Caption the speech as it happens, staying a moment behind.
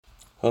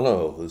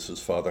Hello, this is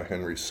Father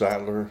Henry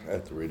Sadler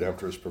at the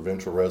Redemptorist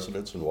Provincial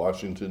Residence in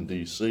Washington,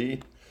 D.C.,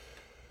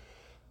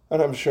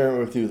 and I'm sharing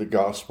with you the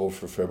Gospel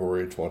for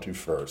February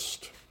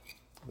 21st.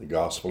 The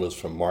Gospel is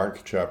from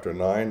Mark chapter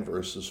 9,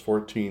 verses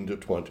 14 to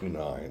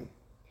 29.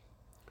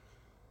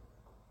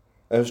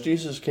 As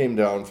Jesus came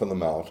down from the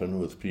mountain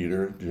with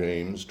Peter,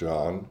 James,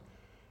 John,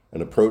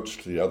 and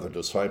approached the other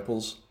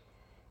disciples,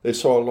 they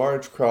saw a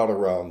large crowd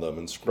around them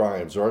and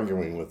scribes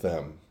arguing with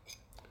them.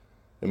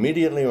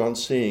 Immediately on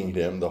seeing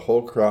him, the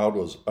whole crowd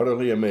was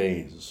utterly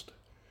amazed.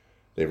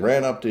 They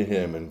ran up to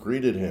him and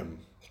greeted him.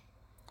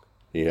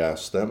 He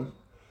asked them,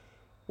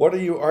 "What are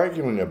you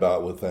arguing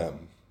about with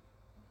them?"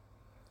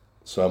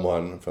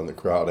 Someone from the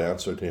crowd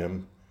answered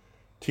him,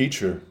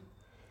 "Teacher,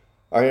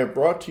 I have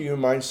brought to you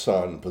my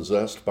son,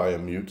 possessed by a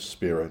mute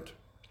spirit.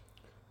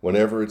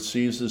 Whenever it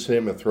seizes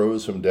him, it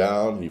throws him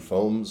down. He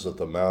foams at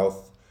the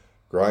mouth,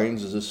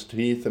 grinds his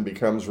teeth, and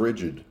becomes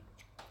rigid.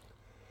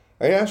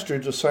 I asked your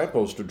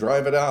disciples to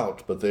drive it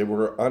out, but they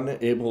were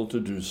unable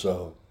to do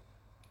so."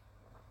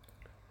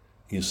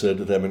 He said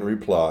to them in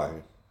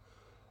reply,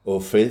 "O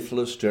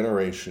faithless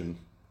generation,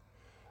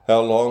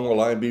 how long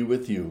will I be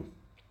with you?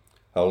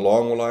 How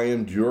long will I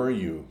endure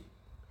you?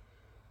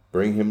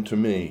 Bring him to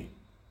me."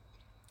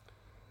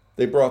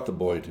 They brought the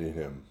boy to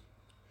him.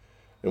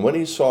 And when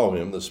he saw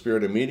him, the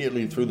spirit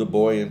immediately threw the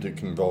boy into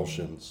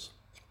convulsions.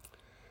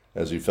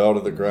 As he fell to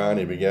the ground,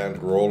 he began to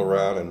roll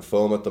around and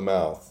foam at the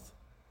mouth.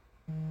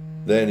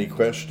 Then he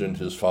questioned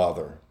his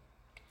father.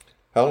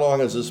 "How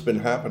long has this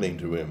been happening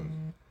to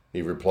him?"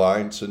 He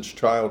replied, "Since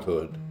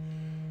childhood.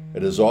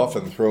 It has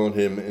often thrown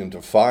him into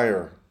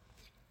fire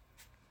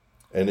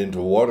and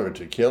into water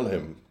to kill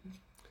him.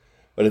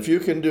 But if you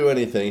can do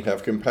anything,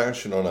 have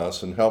compassion on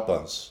us and help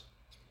us."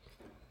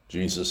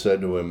 Jesus said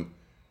to him,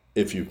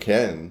 "If you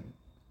can,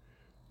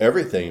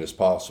 everything is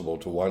possible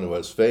to one who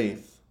has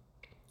faith."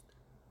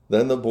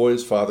 Then the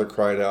boy's father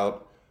cried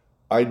out,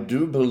 "I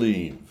do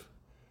believe.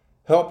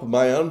 Help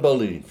my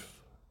unbelief."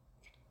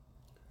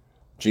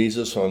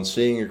 Jesus, on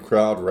seeing a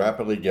crowd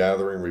rapidly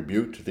gathering,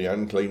 rebuked the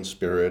unclean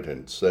spirit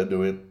and said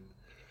to it,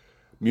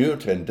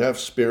 "Mute and deaf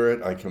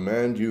spirit, I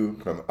command you,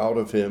 come out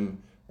of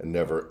him and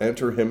never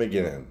enter him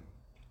again."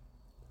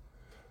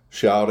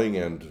 Shouting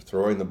and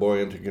throwing the boy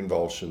into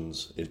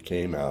convulsions, it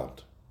came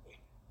out.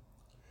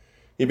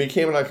 He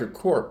became like a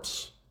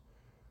corpse,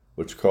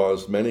 which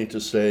caused many to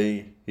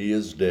say, "He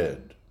is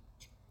dead."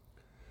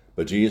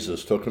 But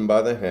Jesus took him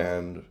by the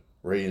hand,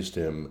 raised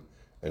him,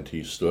 and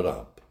he stood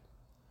up.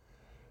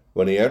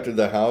 When he entered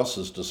the house,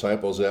 his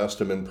disciples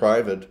asked him in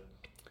private,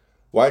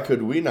 "Why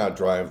could we not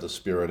drive the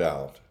spirit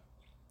out?"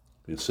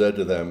 He said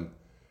to them,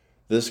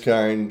 "This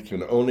kind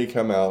can only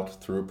come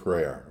out through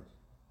prayer."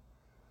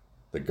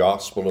 The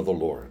Gospel of the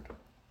Lord.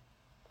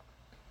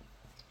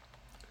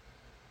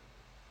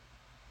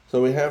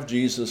 So we have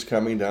Jesus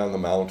coming down the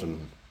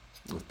mountain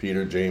with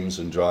Peter, James,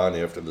 and John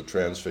after the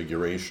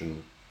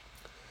Transfiguration.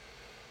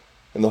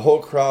 And the whole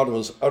crowd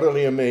was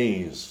utterly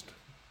amazed.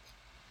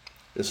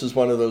 This is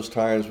one of those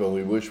times when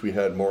we wish we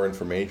had more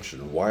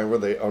information. Why were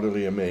they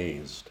utterly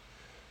amazed?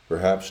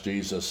 Perhaps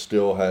Jesus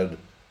still had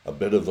a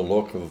bit of the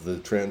look of the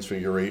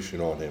Transfiguration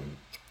on him.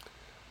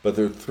 But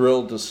they're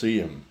thrilled to see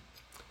him.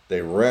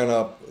 They run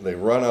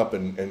up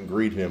and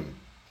greet him.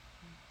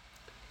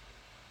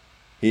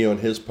 He, on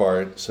his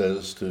part,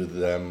 says to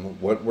them,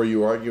 "What were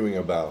you arguing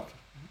about?"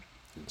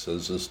 He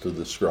says this to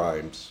the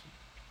scribes.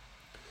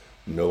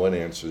 No one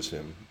answers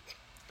him.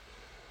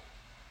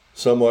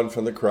 Someone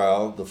from the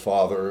crowd, the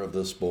father of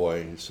this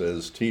boy,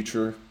 says,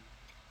 "Teacher,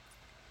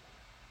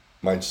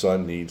 my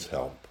son needs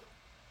help."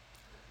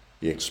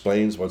 He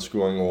explains what's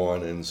going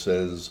on and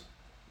says,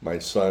 "My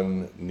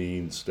son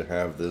needs to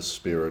have this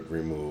spirit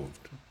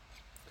removed,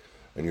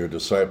 and your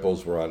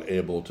disciples were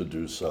unable to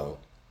do so."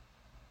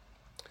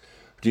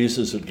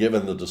 Jesus had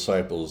given the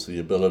disciples the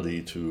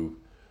ability to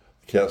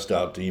cast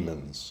out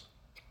demons.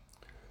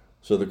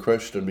 So the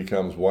question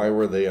becomes, why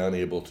were they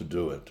unable to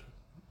do it?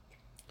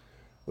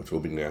 Which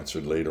will be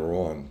answered later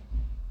on.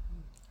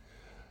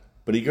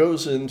 But he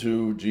goes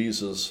into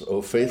Jesus,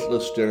 "O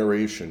faithless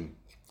generation,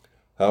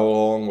 how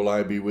long will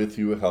I be with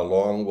you? How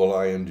long will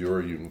I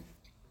endure you?"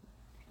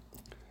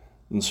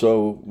 And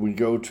so we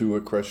go to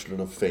a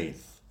question of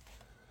faith,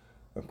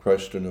 a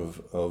question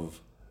of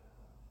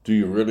do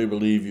you really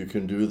believe you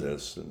can do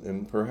this?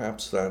 And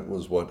perhaps that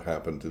was what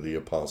happened to the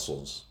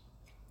apostles.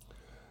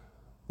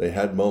 They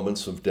had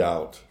moments of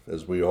doubt,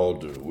 as we all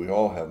do. We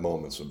all have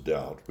moments of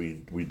doubt.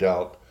 We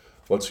doubt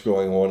what's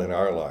going on in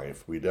our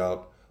life. We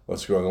doubt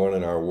what's going on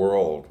in our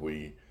world.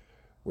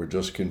 We're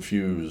just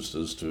confused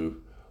as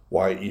to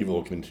why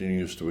evil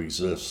continues to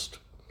exist,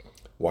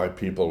 why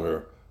people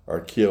are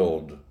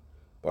killed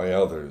by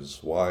others,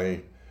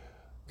 why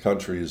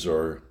countries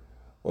are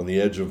on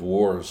the edge of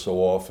war so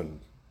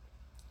often.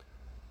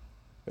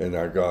 And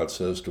our God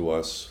says to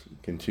us,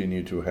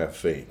 continue to have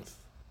faith.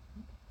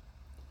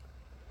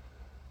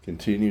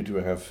 Continue to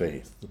have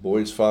faith. The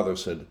boy's father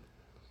said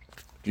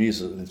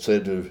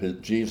to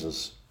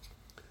Jesus,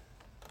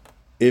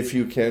 "If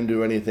you can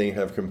do anything,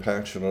 have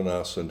compassion on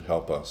us and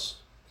help us."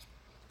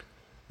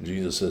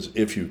 Jesus says,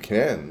 if you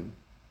can,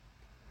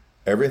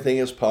 everything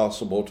is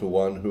possible to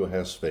one who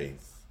has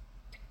faith.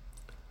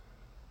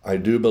 I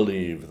do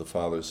believe, the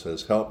Father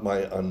says, help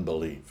my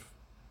unbelief.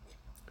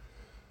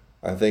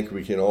 I think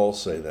we can all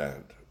say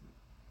that.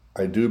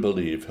 I do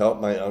believe, help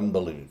my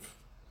unbelief.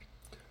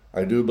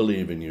 I do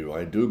believe in you.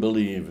 I do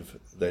believe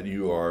that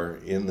you are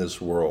in this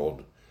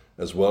world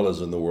as well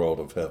as in the world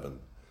of heaven.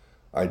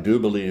 I do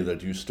believe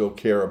that you still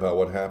care about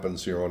what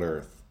happens here on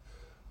earth.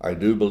 I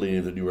do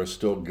believe that you are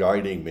still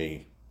guiding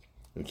me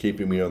and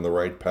keeping me on the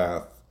right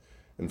path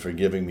and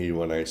forgiving me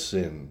when I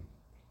sin.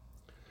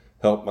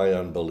 Help my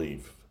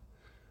unbelief.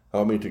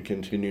 Help me to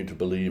continue to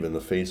believe in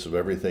the face of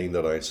everything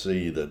that I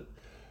see that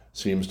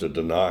seems to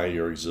deny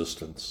your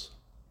existence.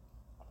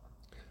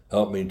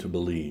 Help me to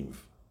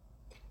believe.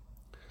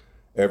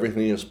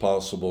 Everything is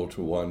possible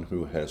to one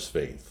who has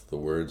faith. The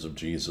words of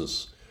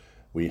Jesus,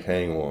 we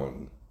hang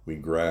on, we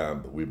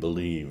grab, we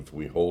believe,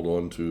 we hold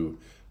on to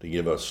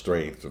give us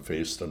strength to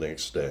face the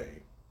next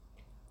day.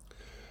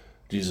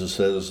 Jesus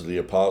says to the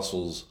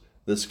apostles,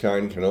 this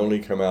kind can only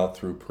come out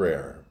through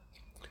prayer.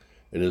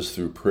 It is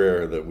through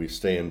prayer that we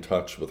stay in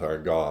touch with our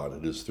God.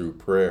 It is through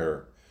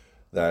prayer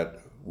that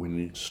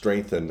we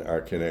strengthen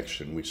our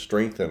connection, we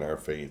strengthen our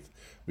faith,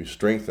 we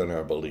strengthen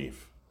our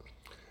belief.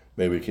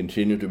 May we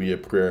continue to be a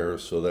prayer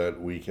so that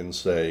we can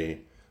say,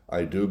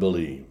 I do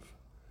believe,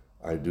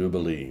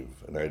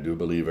 and I do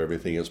believe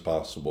everything is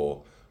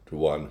possible to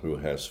one who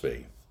has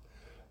faith.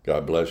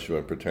 God bless you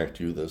and protect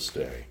you this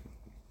day.